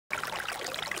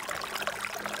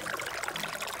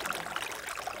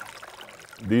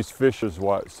These fish is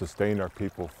what sustain our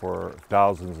people for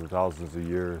thousands and thousands of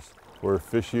years. We're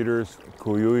fish eaters,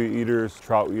 cui-ui eaters,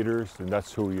 trout eaters, and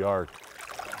that's who we are.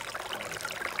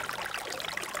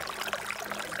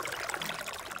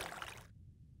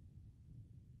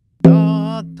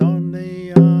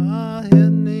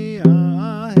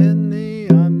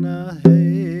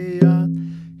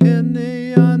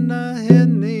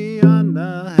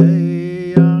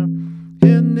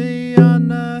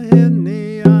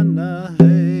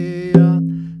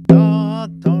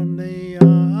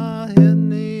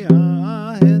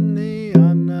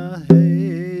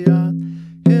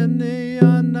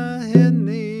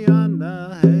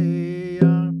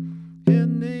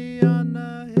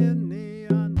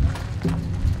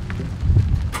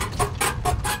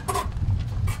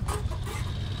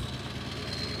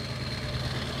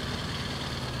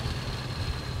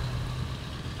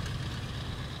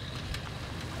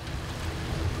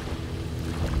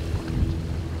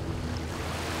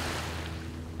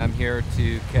 I'm here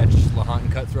to catch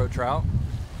Lahontan Cutthroat Trout.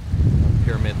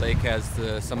 Pyramid Lake has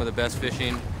some of the best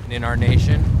fishing in our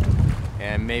nation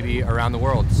and maybe around the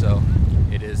world, so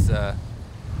it's a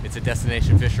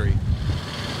destination fishery.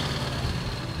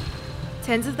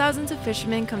 Tens of thousands of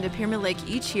fishermen come to Pyramid Lake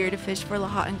each year to fish for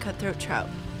Lahontan Cutthroat Trout.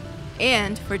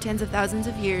 And for tens of thousands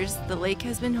of years, the lake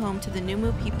has been home to the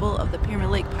Numu people of the Pyramid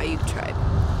Lake Paiute Tribe.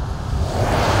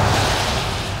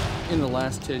 In the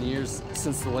last 10 years,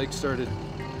 since the lake started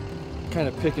kind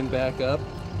of picking back up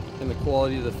in the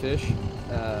quality of the fish,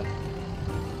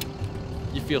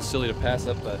 you feel silly to pass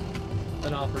up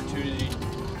an opportunity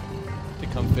to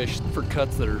come fish for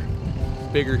cuts that are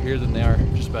bigger here than they are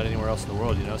just about anywhere else in the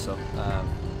world, you know, so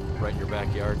right in your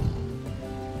backyard.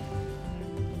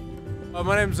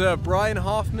 My name's Brian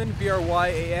Hoffman,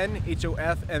 B-R-Y-A-N,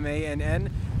 H-O-F-M-A-N-N,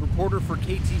 reporter for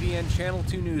KTVN Channel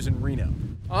 2 News in Reno.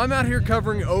 I'm out here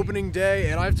covering opening day,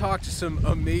 and I've talked to some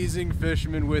amazing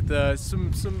fishermen with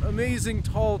some amazing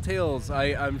tall tales,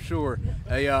 I'm sure.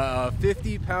 A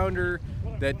 50-pounder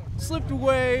that slipped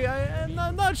away.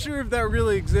 I'm not sure if that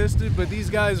really existed, but these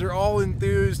guys are all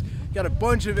enthused. Got a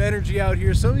bunch of energy out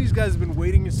here. Some of these guys have been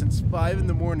waiting since 5 in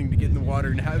the morning to get in the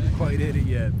water and haven't quite hit it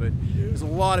yet, but there's a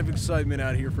lot of excitement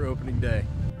out here for opening day.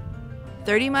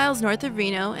 30 miles north of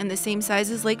Reno and the same size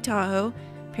as Lake Tahoe,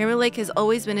 Pyramid Lake has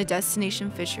always been a destination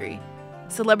fishery.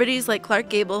 Celebrities like Clark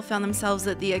Gable found themselves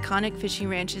at the iconic fishing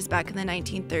ranches back in the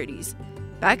 1930s.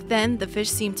 Back then, the fish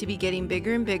seemed to be getting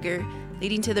bigger and bigger,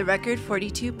 leading to the record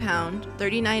 42-pound,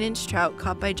 39-inch trout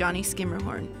caught by Johnny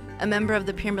Skimmerhorn, a member of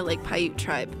the Pyramid Lake Paiute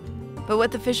Tribe. But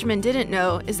what the fishermen didn't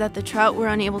know is that the trout were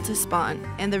unable to spawn,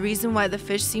 and the reason why the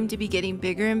fish seemed to be getting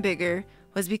bigger and bigger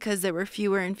was because there were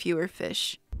fewer and fewer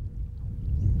fish.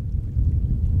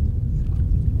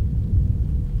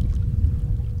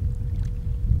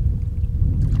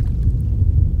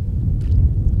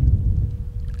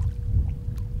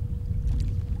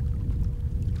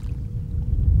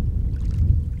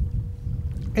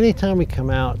 Anytime we come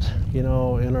out, you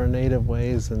know, in our native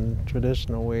ways and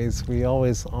traditional ways, we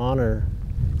always honor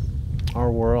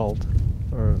our world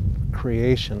or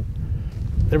creation.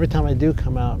 Every time I do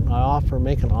come out, I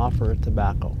make an offer of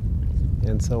tobacco.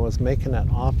 And so I was making that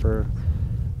offer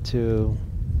to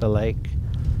the lake,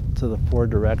 to the four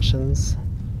directions,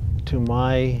 to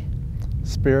my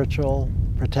spiritual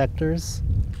protectors,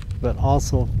 but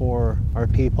also for our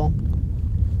people.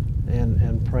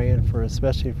 And praying for,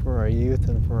 especially for our youth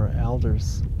and for our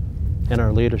elders and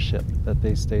our leadership, that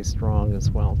they stay strong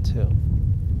as well too.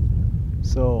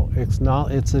 So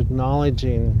it's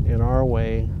acknowledging in our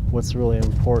way what's really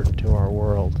important to our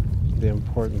world, the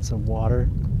importance of water,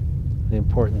 the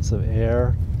importance of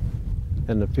air,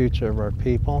 and the future of our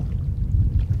people.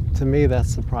 To me,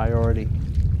 that's the priority.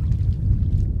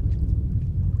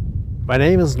 My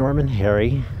name is Norman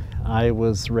Harry. I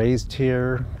was raised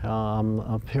here. I'm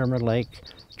a Pyramid Lake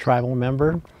tribal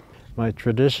member. My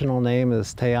traditional name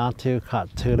is Lahontan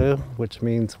Cutthroat, which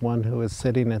means one who is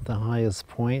sitting at the highest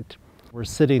point. We're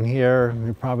sitting here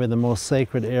in probably the most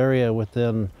sacred area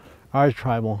within our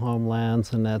tribal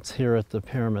homelands, and that's here at the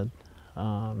pyramid.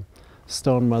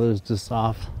 Stone Mother's just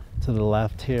off to the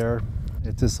left here.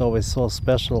 It's just always so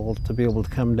special to be able to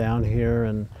come down here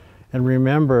and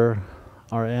remember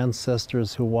our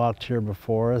ancestors who walked here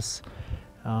before us,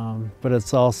 but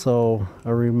it's also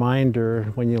a reminder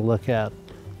when you look at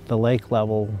the lake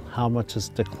level how much has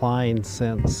declined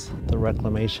since the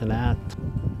Reclamation Act.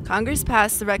 Congress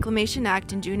passed the Reclamation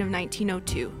Act in June of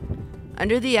 1902.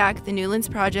 Under the act, the Newlands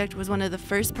Project was one of the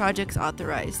first projects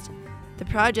authorized. The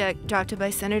project, drafted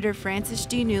by Senator Francis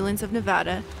D. Newlands of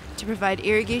Nevada to provide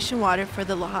irrigation water for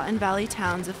the Lahontan Valley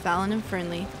towns of Fallon and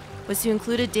Fernley, was to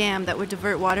include a dam that would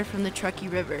divert water from the Truckee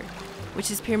River, which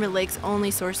is Pyramid Lake's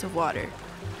only source of water.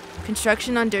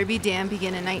 Construction on Derby Dam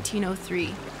began in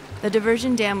 1903. The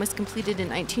diversion dam was completed in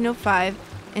 1905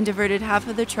 and diverted half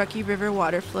of the Truckee River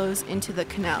water flows into the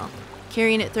canal,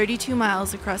 carrying it 32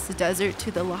 miles across the desert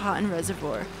to the Lahontan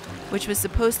Reservoir, which was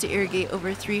supposed to irrigate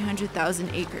over 300,000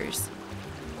 acres.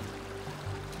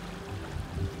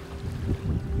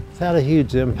 It's had a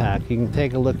huge impact. You can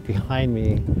take a look behind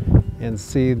me and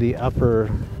see the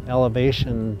upper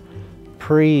elevation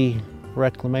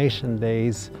pre-reclamation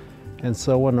days. And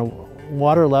so when the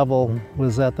water level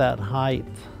was at that height,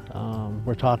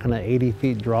 we're talking an 80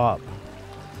 feet drop.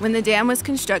 When the dam was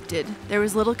constructed, there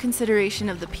was little consideration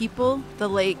of the people, the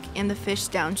lake, and the fish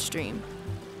downstream.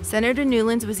 Senator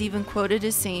Newlands was even quoted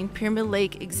as saying Pyramid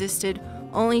Lake existed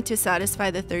only to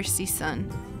satisfy the thirsty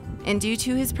sun. And due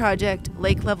to his project,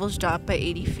 lake levels dropped by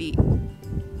 80 feet.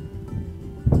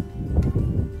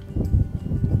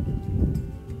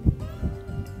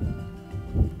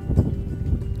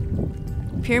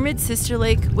 Pyramid's sister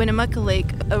lake, Winnemucca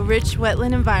Lake, a rich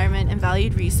wetland environment and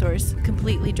valued resource,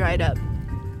 completely dried up.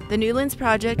 The Newlands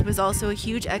project was also a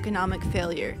huge economic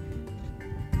failure.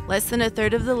 Less than a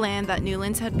third of the land that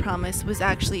Newlands had promised was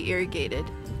actually irrigated.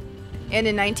 And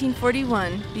in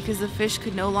 1941, because the fish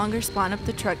could no longer spawn up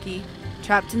the Truckee,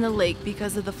 trapped in the lake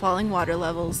because of the falling water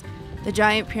levels, the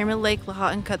giant Pyramid Lake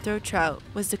Lahontan Cutthroat Trout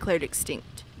was declared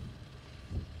extinct.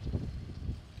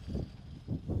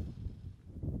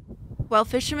 While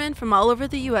fishermen from all over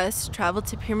the U.S. traveled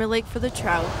to Pyramid Lake for the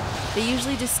trout, they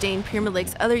usually disdained Pyramid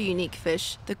Lake's other unique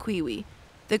fish, the cui-ui.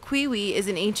 The cui-ui is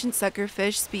an ancient sucker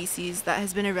fish species that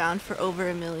has been around for over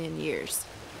 1 million years.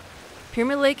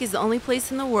 Pyramid Lake is the only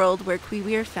place in the world where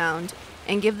cui-ui are found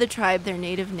and give the tribe their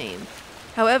native name.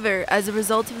 However, as a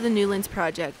result of the Newlands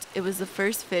project, it was the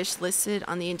first fish listed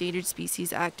on the Endangered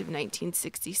Species Act of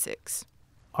 1966.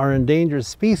 Our endangered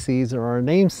species, or our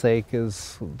namesake,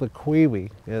 is the cui-ui,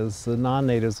 as the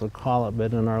non-natives would call it,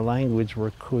 but in our language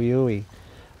we're cui-ui.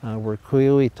 We're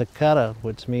cui-ui takata,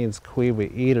 which means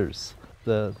cui-ui eaters.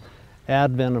 The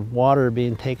advent of water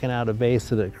being taken out of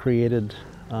basin, it created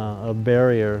a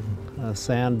barrier, a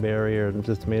sand barrier, and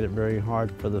just made it very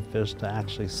hard for the fish to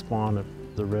actually spawn at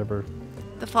the river.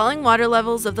 The falling water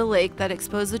levels of the lake that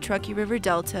exposed the Truckee River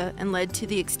Delta and led to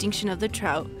the extinction of the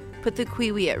trout put the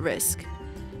cui-ui at risk.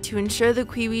 To ensure the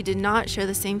cui-ui did not share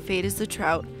the same fate as the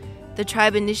trout, the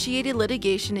tribe initiated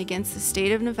litigation against the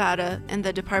state of Nevada and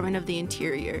the Department of the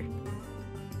Interior.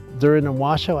 During the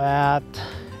Washoe Act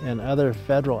and other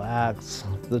federal acts,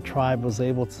 the tribe was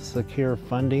able to secure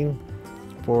funding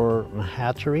for a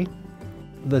hatchery.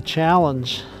 The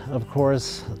challenge, of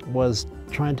course, was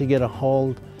trying to get a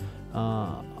hold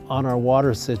on our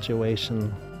water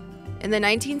situation. In the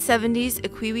 1970s, a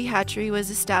cui-ui hatchery was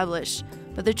established,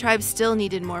 but the tribe still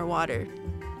needed more water.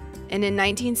 And in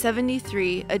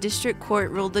 1973, a district court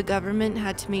ruled the government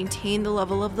had to maintain the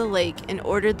level of the lake and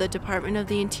ordered the Department of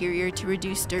the Interior to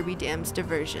reduce Derby Dam's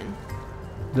diversion.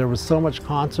 There was so much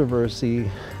controversy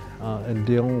in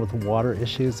dealing with water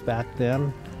issues back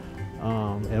then.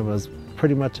 It was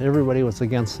pretty much everybody was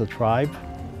against the tribe.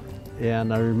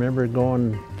 And I remember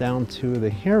going down to the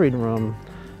hearing room,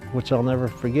 which I'll never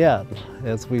forget,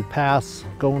 as we passed,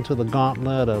 going to the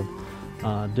gauntlet of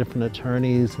different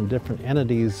attorneys and different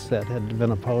entities that had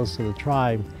been opposed to the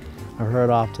tribe. I heard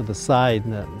off to the side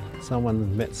that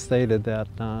someone stated that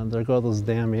there go those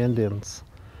damn Indians.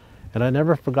 And I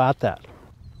never forgot that.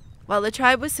 While the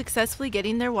tribe was successfully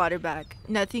getting their water back,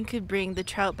 nothing could bring the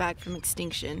trout back from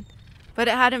extinction. But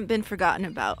it hadn't been forgotten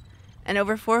about. And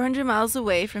over 400 miles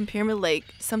away from Pyramid Lake,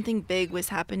 something big was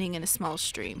happening in a small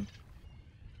stream.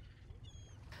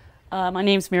 My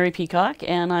name's Mary Peacock,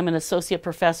 and I'm an associate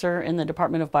professor in the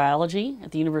Department of Biology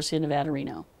at the University of Nevada,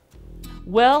 Reno.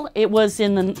 Well, it was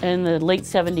in the late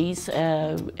 70s.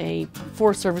 A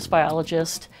Forest Service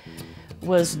biologist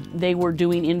they were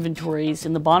doing inventories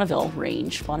in the Bonneville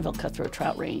range, Bonneville Cutthroat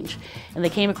Trout range, and they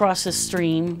came across this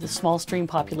stream, the small stream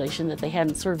population that they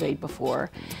hadn't surveyed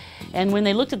before. And when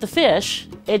they looked at the fish,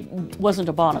 it wasn't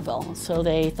a Bonneville, so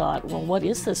they thought, well, what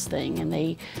is this thing? And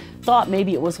they thought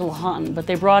maybe it was a Lahontan, but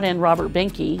they brought in Robert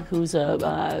Benke, who's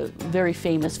a very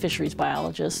famous fisheries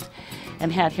biologist,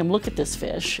 and had him look at this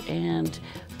fish. And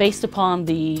based upon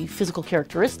the physical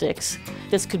characteristics,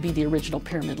 this could be the original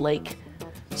Pyramid Lake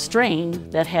strain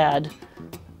that had,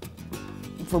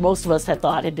 for most of us, had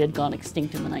thought it had gone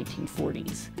extinct in the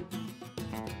 1940s.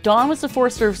 Don was the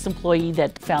Forest Service employee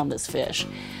that found this fish,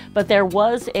 but there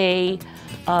was a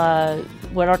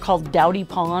what are called dowdy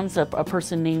ponds. A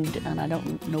person named, and I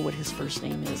don't know what his first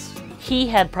name is, he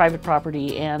had private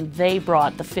property and they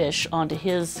brought the fish onto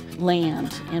his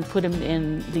land and put them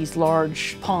in these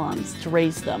large ponds to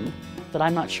raise them. But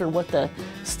I'm not sure what the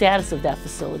status of that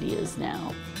facility is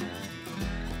now.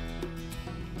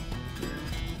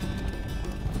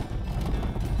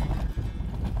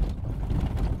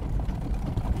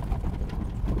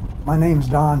 My name's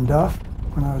Don Duff.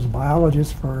 When I was a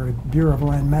biologist for Bureau of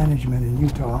Land Management in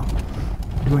Utah,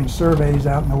 doing surveys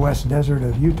out in the West Desert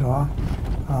of Utah,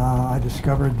 I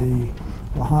discovered the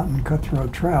Lahontan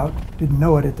Cutthroat Trout. Didn't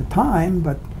know it at the time,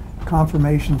 but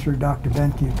confirmation through Dr.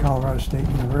 Benke at Colorado State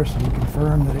University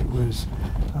confirmed that it was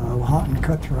Lahontan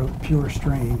Cutthroat pure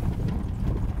strain.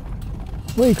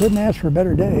 Well, you couldn't ask for a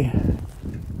better day.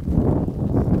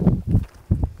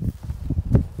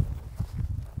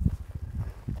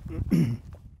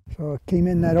 So it came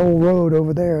in that old road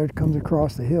over there. It comes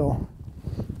across the hill,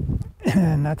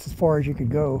 and that's as far as you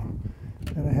could go.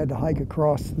 And I had to hike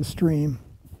across the stream.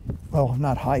 Well,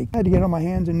 not hike. I had to get on my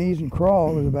hands and knees and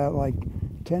crawl. It was about like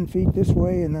 10 feet this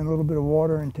way and then a little bit of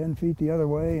water and 10 feet the other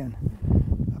way. And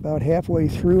about halfway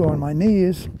through on my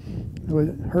knees, I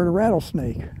heard a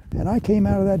rattlesnake. And I came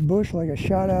out of that bush like a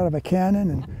shot out of a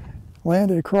cannon and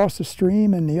landed across the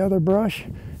stream in the other brush.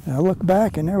 And I looked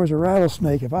back and there was a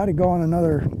rattlesnake. If I'd have gone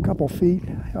another couple feet,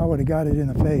 I would have got it in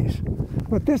the face.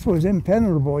 But this was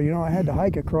impenetrable. You know, I had to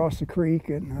hike across the creek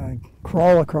and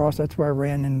crawl across. That's where I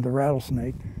ran into the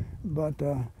rattlesnake. But,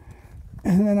 and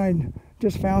then I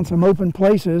just found some open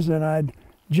places and I'd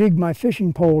jigged my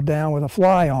fishing pole down with a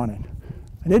fly on it.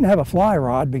 I didn't have a fly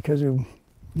rod because you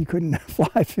couldn't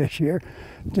fly fish here.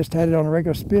 Just had it on a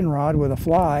regular spin rod with a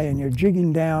fly, and you're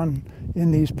jigging down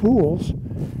in these pools.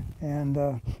 And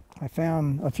I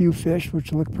found a few fish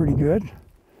which looked pretty good,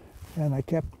 and I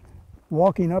kept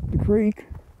walking up the creek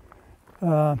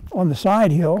on the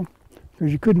side hill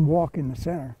because you couldn't walk in the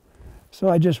center. So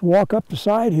I just walk up the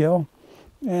side hill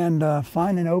and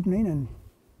find an opening and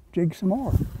jig some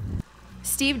more.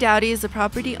 Steve Dowdy is the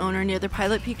property owner near the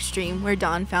Pilot Peak stream where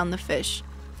Don found the fish.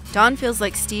 Don feels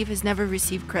like Steve has never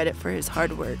received credit for his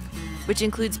hard work, which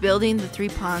includes building the 3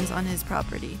 ponds on his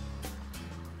property.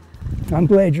 I'm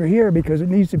glad you're here because it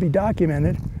needs to be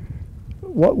documented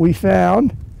what we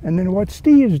found and then what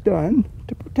Steve's done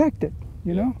to protect it,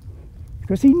 you know?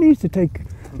 Because he needs to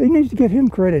give him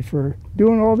credit for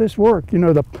doing all this work. You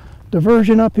know, the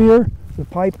diversion up here, the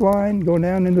pipeline going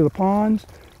down into the ponds,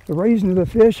 the raising of the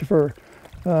fish for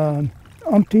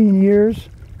umpteen years.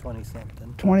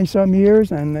 20-some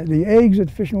years, and the eggs that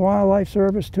the Fish and Wildlife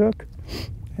Service took,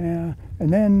 and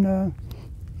then,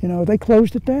 you know, they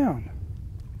closed it down.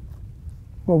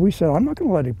 Well, we said, I'm not going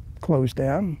to let it close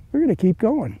down. We're going to keep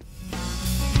going.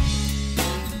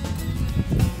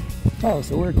 Oh,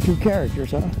 so we're 2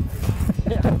 characters, huh?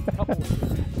 Yeah.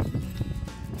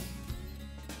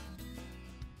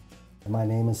 My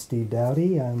name is Steve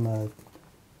Dowdy. I'm a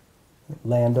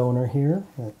landowner here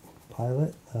at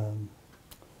Pilot.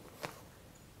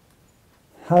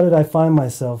 How did I find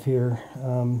myself here?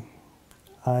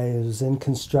 I was in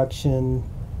construction,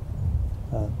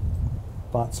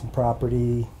 bought some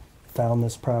property, found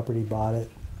this property, bought it,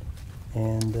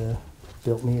 and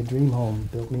built me a dream home,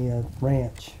 built me a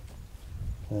ranch.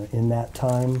 In that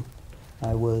time,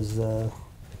 I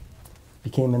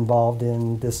became involved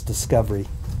in this discovery,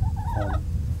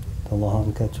 the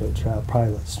Lahontan Cutthroat Trout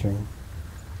pilot stream.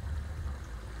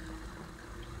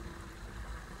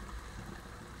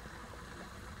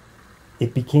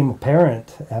 It became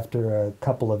apparent after a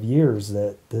couple of years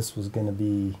that this was going to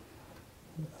be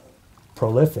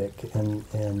prolific, and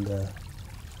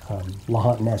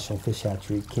Lahontan National Fish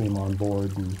Hatchery came on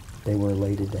board, and they were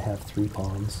elated to have 3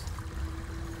 ponds.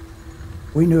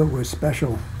 We knew it was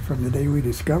special from the day we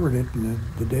discovered it, and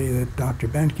the day that Dr.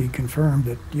 Benke confirmed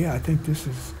that, yeah, I think this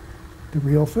is the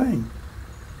real thing.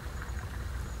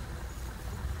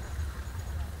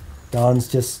 Don's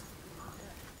just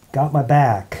got my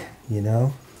back, you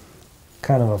know,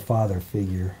 kind of a father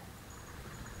figure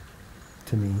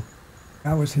to me.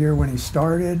 I was here when he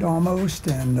started almost,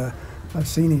 and I've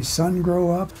seen his son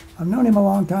grow up. I've known him a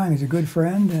long time. He's a good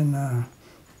friend and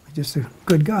just a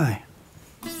good guy.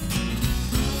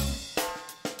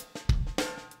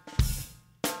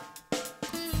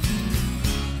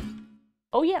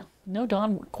 Oh yeah, know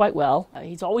Don quite well.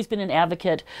 He's always been an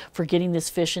advocate for getting this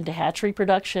fish into hatchery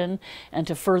production and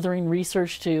to furthering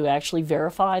research to actually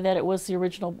verify that it was the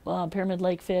original Pyramid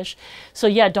Lake fish. So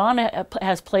yeah, Don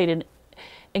has played an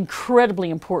incredibly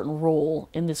important role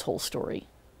in this whole story.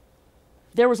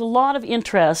 There was a lot of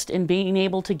interest in being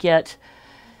able to get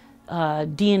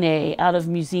DNA out of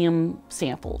museum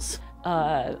samples.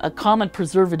 A common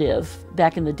preservative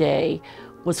back in the day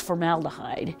was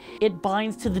formaldehyde. It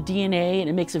binds to the DNA and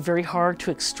it makes it very hard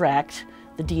to extract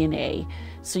the DNA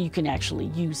so you can actually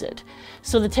use it.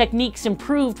 So the techniques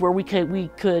improved where we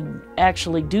could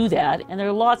actually do that, and there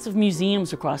are lots of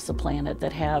museums across the planet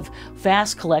that have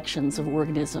vast collections of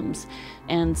organisms,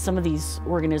 and some of these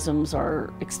organisms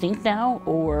are extinct now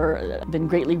or been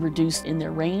greatly reduced in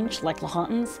their range, like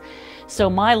Lahontans. So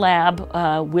my lab,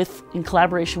 in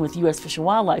collaboration with U.S. Fish and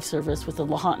Wildlife Service with the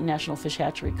Lahontan National Fish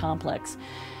Hatchery Complex,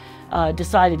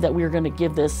 decided that we were going to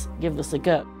give this a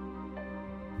go.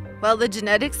 While the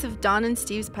genetics of Don and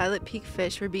Steve's Pilot Peak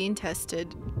fish were being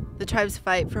tested, the tribe's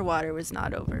fight for water was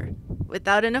not over.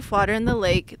 Without enough water in the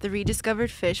lake, the rediscovered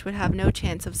fish would have no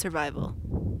chance of survival.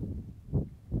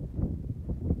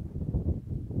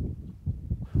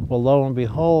 Well, lo and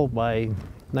behold, by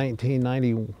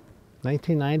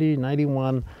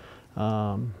 1990-91,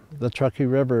 the Truckee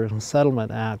River Settlement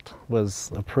Act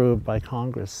was approved by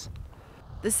Congress.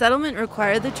 The settlement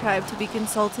required the tribe to be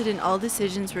consulted in all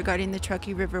decisions regarding the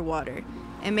Truckee River water,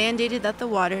 and mandated that the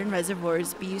water in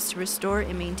reservoirs be used to restore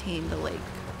and maintain the lake.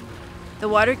 The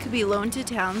water could be loaned to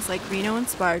towns like Reno and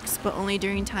Sparks, but only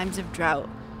during times of drought,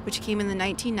 which came in the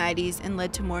 1990s and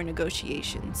led to more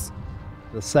negotiations.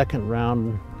 The second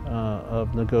round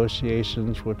of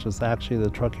negotiations, which was actually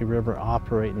the Truckee River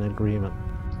Operating Agreement,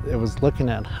 it was looking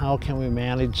at how can we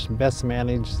best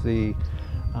manage the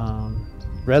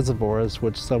reservoirs,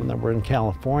 which some of them were in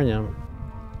California.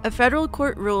 A federal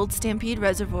court ruled Stampede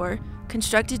Reservoir,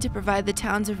 constructed to provide the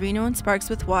towns of Reno and Sparks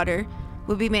with water,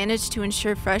 would be managed to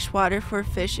ensure fresh water for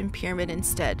fish in Pyramid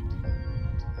instead.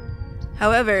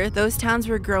 However, those towns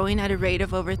were growing at a rate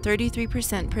of over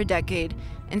 33% per decade,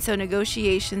 and so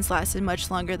negotiations lasted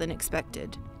much longer than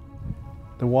expected.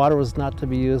 The water was not to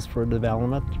be used for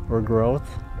development or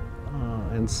growth,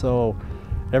 and so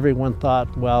everyone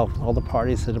thought, well, all the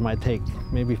parties said it might take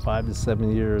maybe 5 to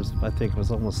 7 years. I think it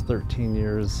was almost 13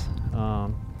 years. I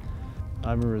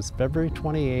remember it was February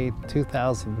 28,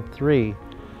 2003,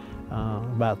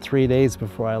 about 3 days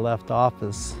before I left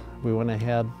office, we went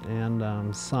ahead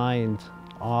and signed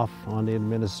off on the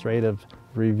administrative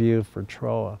review for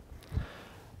TROA.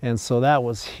 And so that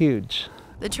was huge.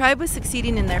 The tribe was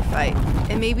succeeding in their fight,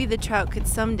 and maybe the trout could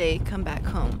someday come back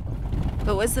home.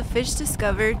 But was the fish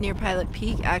discovered near Pilot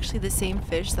Peak actually the same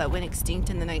fish that went extinct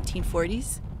in the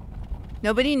 1940s?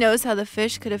 Nobody knows how the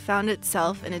fish could have found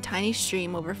itself in a tiny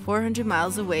stream over 400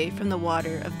 miles away from the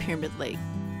water of Pyramid Lake.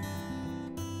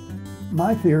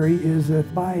 My theory is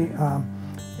that by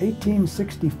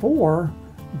 1864,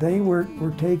 they were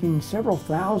taking several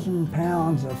thousand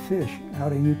pounds of fish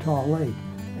out of Utah Lake,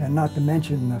 and not to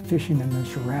mention the fishing in the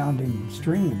surrounding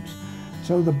streams.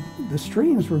 So the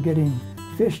streams were getting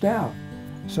fished out.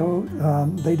 So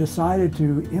they decided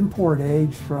to import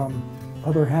eggs from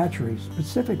other hatcheries,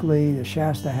 specifically the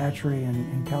Shasta hatchery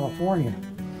in California,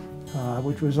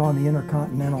 which was on the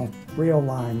Intercontinental Rail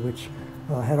Line, which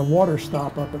had a water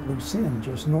stop up at Lucin,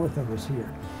 just north of us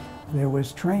here. There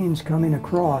was trains coming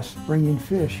across bringing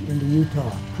fish into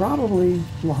Utah, probably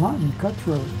Lahontan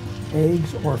cutthroat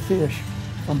eggs or fish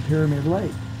from Pyramid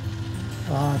Lake.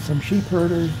 Some sheep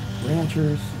herders,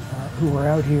 ranchers, who were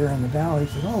out here in the valley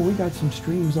said, oh, we got some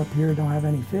streams up here, don't have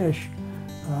any fish,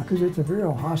 because it's a very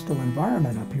hostile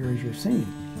environment up here, as you're seeing,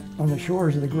 on the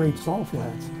shores of the Great Salt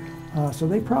Flats. So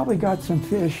they probably got some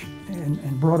fish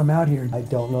and brought them out here. I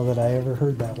don't know that I ever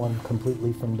heard that one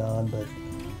completely from Don, but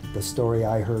the story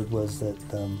I heard was that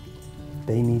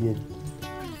they needed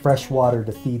fresh water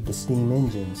to feed the steam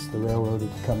engines. The railroad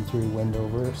had come through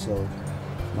Wendover, so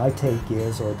my take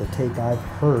is, or the take I've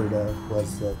heard of,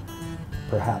 was that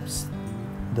perhaps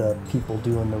the people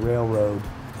doing the railroad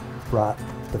brought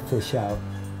the fish out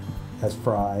as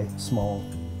fry, small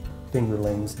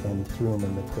fingerlings, and threw them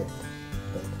in the creek.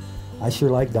 But I sure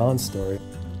like Don's story.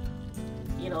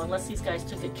 You know, unless these guys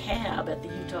took a cab at the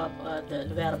the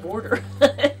Nevada border,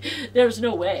 there's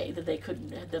no way that they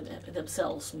couldn't have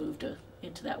themselves moved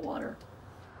into that water.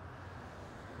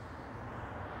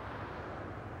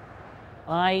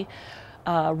 I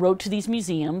wrote to these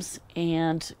museums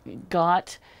and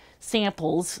got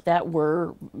samples that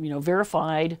were,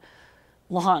 verified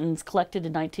Lahontans collected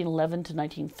in 1911 to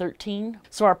 1913.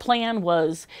 So our plan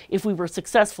was, if we were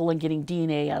successful in getting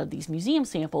DNA out of these museum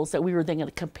samples, that we were then going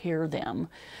to compare them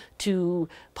to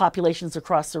populations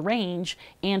across the range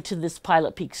and to this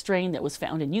Pilot Peak strain that was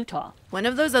found in Utah. One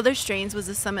of those other strains was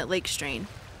the Summit Lake strain,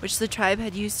 which the tribe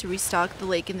had used to restock the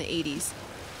lake in the 80s.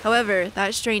 However,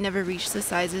 that strain never reached the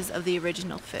sizes of the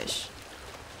original fish.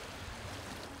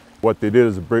 What they did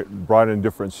is brought in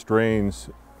different strains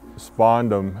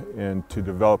spawned them and to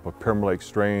develop a Pyramid Lake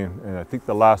strain. And I think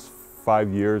the last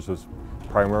 5 years was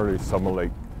primarily Summer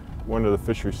Lake. One of the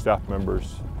fishery staff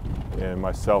members and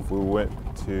myself, we went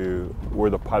to where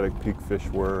the Pilot Peak fish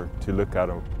were to look at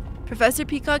them. Professor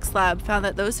Peacock's lab found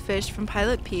that those fish from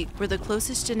Pilot Peak were the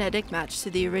closest genetic match to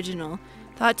the original,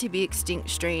 thought to be extinct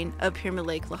strain of Pyramid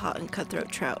Lake Lahontan Cutthroat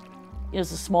Trout. It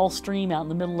was a small stream out in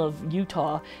the middle of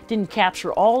Utah. Didn't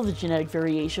capture all the genetic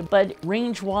variation, but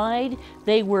range-wide,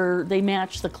 they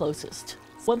matched the closest.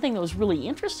 One thing that was really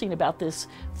interesting about this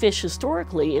fish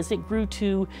historically is it grew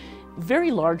to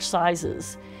very large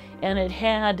sizes, and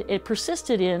it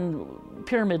persisted in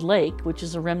Pyramid Lake, which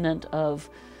is a remnant of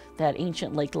that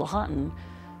ancient Lake Lahontan,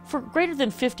 for greater than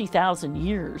 50,000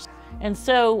 years. And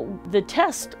so the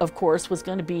test, of course, was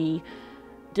going to be,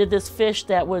 did this fish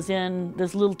that was in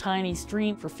this little tiny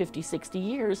stream for 50, 60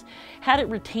 years, had it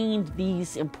retained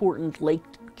these important lake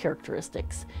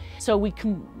characteristics? So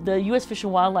the U.S. Fish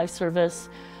and Wildlife Service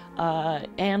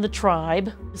and the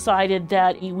tribe decided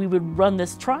that we would run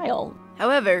this trial.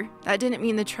 However, that didn't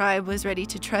mean the tribe was ready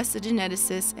to trust a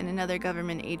geneticist and another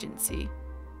government agency.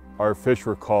 Our fish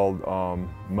were called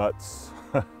mutts.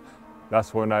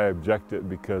 That's when I objected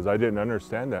because I didn't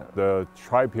understand that. The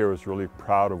tribe here was really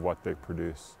proud of what they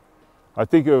produce. I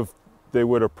think if they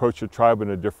would approach the tribe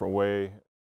in a different way,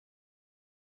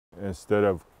 instead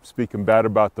of speaking bad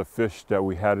about the fish that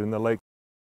we had in the lake,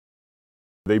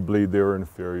 they believed they were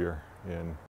inferior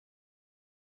and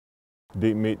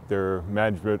didn't meet their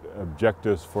management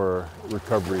objectives for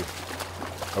recovery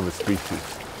of a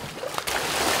species.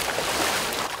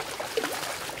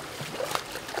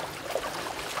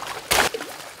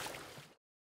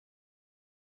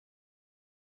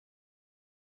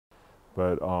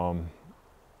 But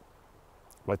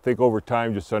I think over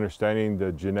time, just understanding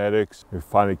the genetics, we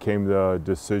finally came to the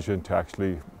decision to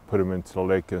actually put them into the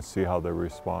lake and see how they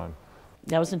respond.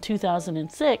 That was in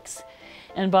 2006,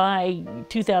 and by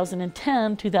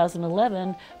 2010,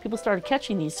 2011, people started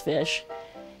catching these fish,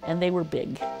 and they were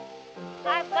big.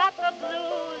 I've got the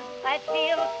blues, I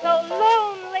feel so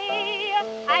lonely.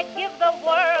 I'd give the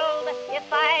world if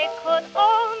I could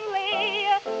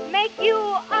only make you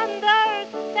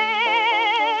understand.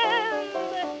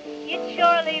 It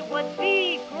surely would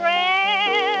be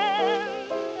grand.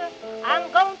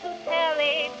 I'm going to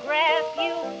telegraph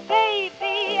you,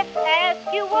 baby,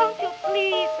 ask you, won't you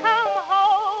please come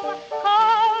home?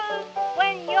 'Cause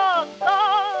when you're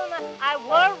gone, I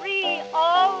worry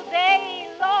all day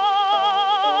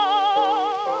long.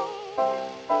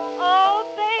 Oh,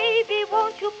 baby,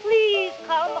 won't you please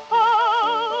come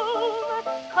home?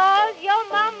 'Cause your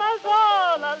mama's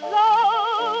all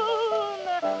alone.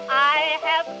 I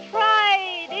have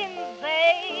tried in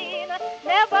vain,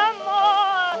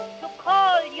 nevermore to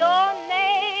call your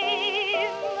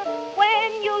name.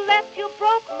 When you left, you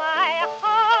broke my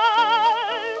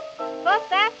heart, but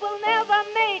that will never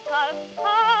make us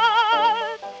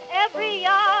part. Every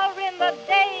hour in the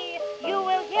day, you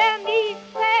will hear me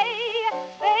say,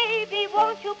 baby,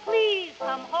 won't you please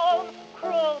come home?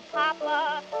 Cruel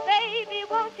Papa, baby,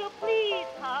 won't you please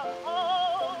come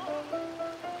home?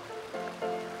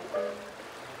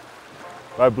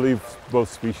 I believe both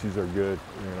species are good,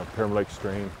 Pyramid Lake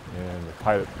strain and the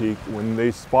Pilot Peak. When they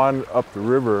spawn up the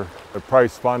river, they probably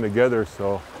spawn together,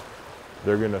 so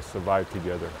they're going to survive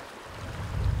together.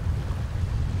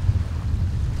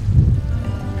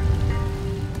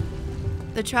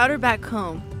 The trout are back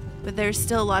home, but there's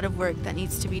still a lot of work that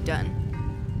needs to be done.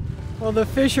 Well, the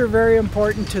fish are very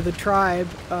important to the tribe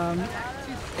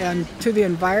and to the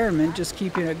environment, just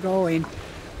keeping it going.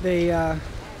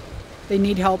 They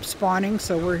need help spawning,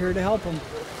 so we're here to help them.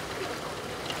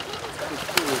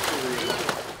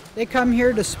 They come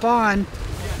here to spawn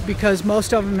because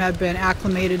most of them have been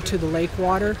acclimated to the lake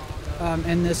water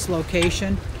in this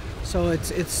location. So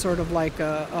it's sort of like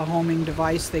a homing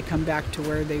device. They come back to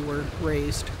where they were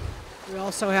raised. We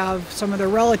also have some of their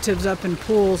relatives up in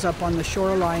pools up on the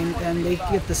shoreline, and they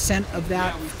get the scent of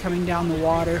that coming down the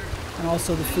water, and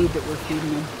also the food that we're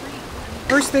feeding them.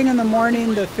 First thing in the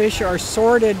morning, the fish are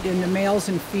sorted into males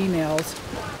and females.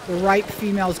 The ripe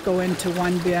females go into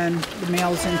one bin, the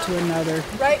males into another.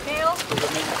 Right, male?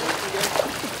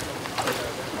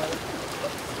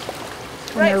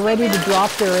 When they're ready to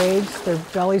drop their eggs, their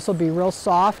bellies will be real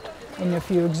soft, and if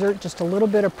you exert just a little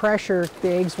bit of pressure,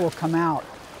 the eggs will come out.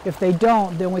 If they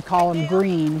don't, then we call them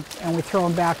green, and we throw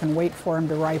them back and wait for them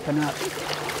to ripen up.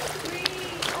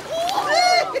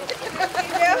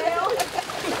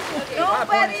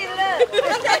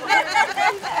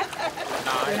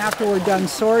 And after we're done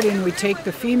sorting, we take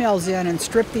the females in and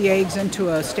strip the eggs into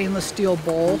a stainless steel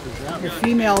bowl. The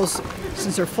females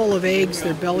Since they're full of eggs,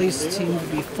 their bellies seem to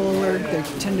be fuller. They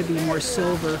tend to be more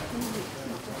silver.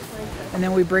 And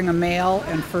then we bring a male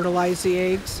and fertilize the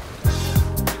eggs.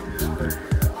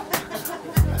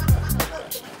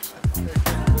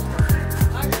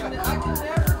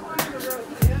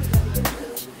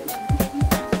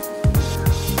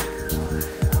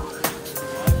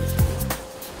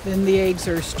 Then the eggs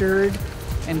are stirred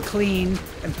and cleaned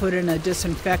and put in a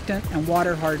disinfectant and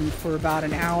water hardened for about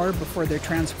an hour before they're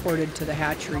transported to the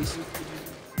hatcheries.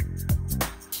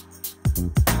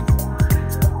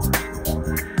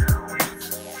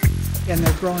 And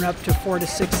they're grown up to 4 to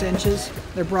 6 inches.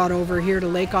 They're brought over here to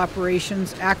lake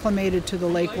operations, acclimated to the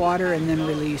lake water, and then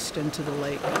released into the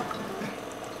lake.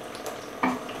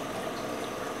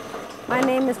 My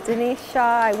name is Denise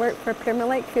Shaw. I work for Pyramid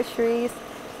Lake Fisheries,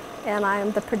 and I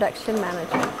am the production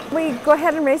manager. We go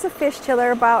ahead and raise the fish till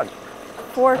they're about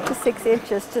 4 to 6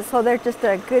 inches, just so they're just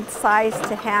a good size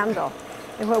to handle.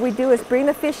 And what we do is bring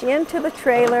the fish into the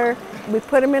trailer, we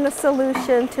put them in a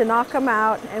solution to knock them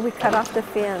out, and we cut off the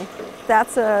fin.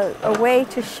 That's a way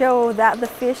to show that the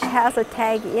fish has a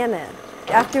tag in it.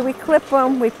 After we clip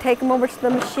them, we take them over to the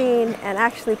machine and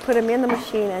actually put them in the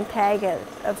machine and tag it.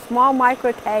 A small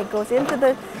micro tag goes into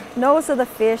the nose of the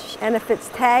fish, and if it's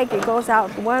tagged, it goes out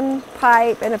one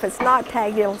pipe, and if it's not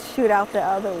tagged, it'll shoot out the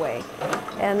other way.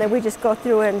 And then we just go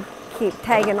through and keep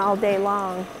tagging all day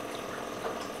long.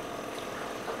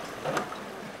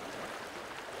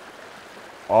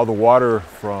 All the water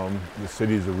from the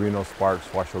cities of Reno,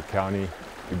 Sparks, Washoe County,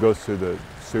 it goes to the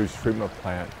sewage treatment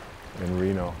plant in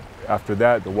Reno. After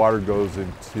that, the water goes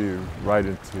right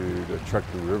into the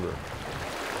Truckee River.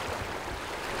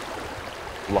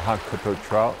 Lahontan Cutthroat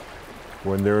Trout,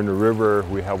 when they're in the river,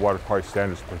 we have water quality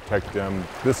standards to protect them.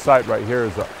 This site right here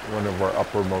is one of our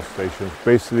uppermost stations.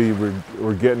 Basically,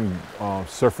 we're getting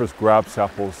surface grab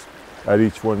samples at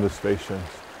each one of the stations.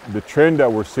 The trend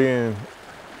that we're seeing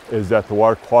is that the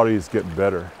water quality is getting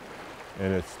better,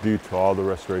 and it's due to all the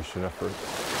restoration efforts.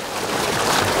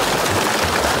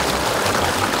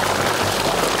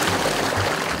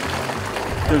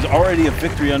 There's already a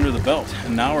victory under the belt,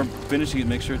 and now we're finishing it to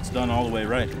make sure it's done all the way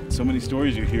right. So many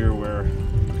stories you hear where,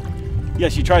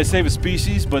 yes, you try to save a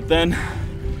species, but then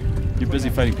you're busy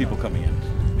fighting people coming in.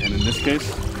 And in this case,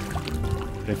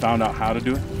 they found out how to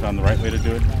do it, found the right way to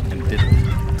do it, and did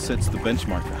it. It sets the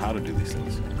benchmark for how to do these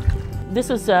things. This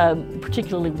is a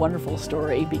particularly wonderful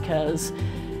story because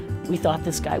we thought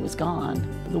this guy was gone.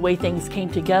 The way things came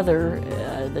together,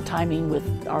 the timing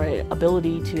with our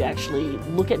ability to actually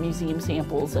look at museum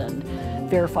samples and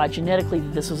verify genetically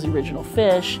that this was the original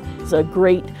fish is a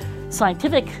great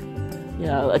scientific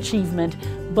achievement,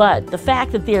 but the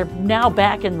fact that they're now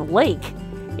back in the lake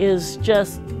is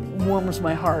just warms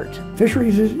my heart.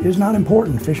 Fisheries is not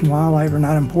important. Fish and wildlife are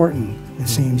not important, it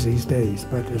seems, these days.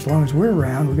 But as long as we're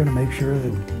around, we're going to make sure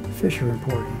that fish are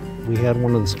important. We had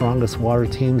one of the strongest water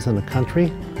teams in the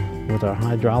country with our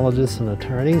hydrologists and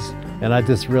attorneys, and I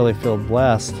just really feel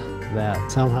blessed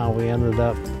that somehow we ended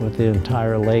up with the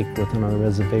entire lake within our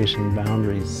reservation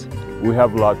boundaries. We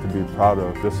have a lot to be proud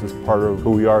of. This is part of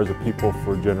who we are as a people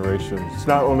for generations. It's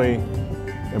not only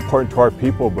important to our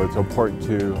people, but it's important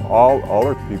to all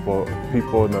our people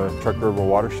in the Truckee River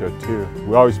watershed too.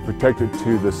 We always protect it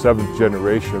to the 7th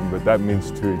generation, but that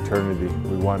means to eternity.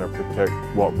 We want to protect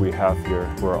what we have here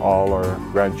for all our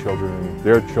grandchildren and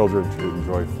their children to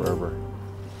enjoy forever.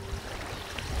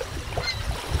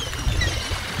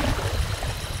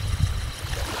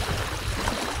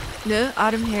 No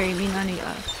Autumn Harry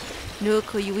Minania. No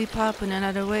cui-ui pa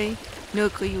punanadaway. No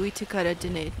cui-ui tukara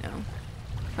denade no.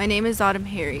 My name is Autumn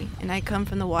Harry, and I come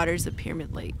from the waters of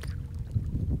Pyramid Lake.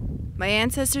 My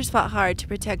ancestors fought hard to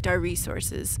protect our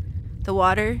resources. The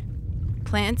water,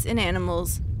 plants and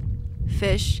animals,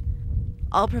 fish,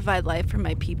 all provide life for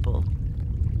my people.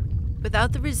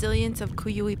 Without the resilience of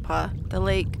cui-ui pa, the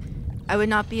lake, I would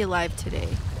not be alive today.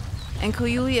 And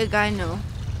cui-ui againo,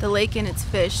 the lake and its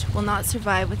fish, will not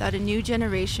survive without a new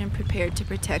generation prepared to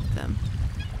protect them.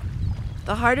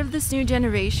 The heart of this new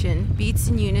generation beats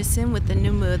in unison with the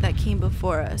numu that came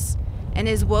before us, and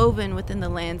is woven within the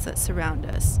lands that surround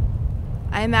us.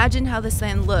 I imagine how this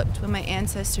land looked when my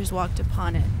ancestors walked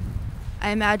upon it. I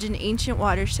imagine ancient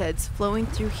watersheds flowing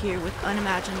through here with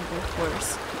unimaginable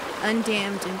force,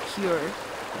 undammed and pure,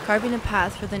 carving a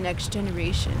path for the next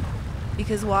generation,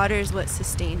 because water is what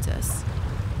sustains us.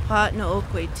 Pa no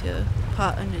okwe tu,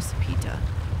 pa anusapita.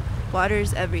 Water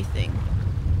is everything.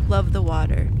 Love the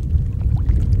water.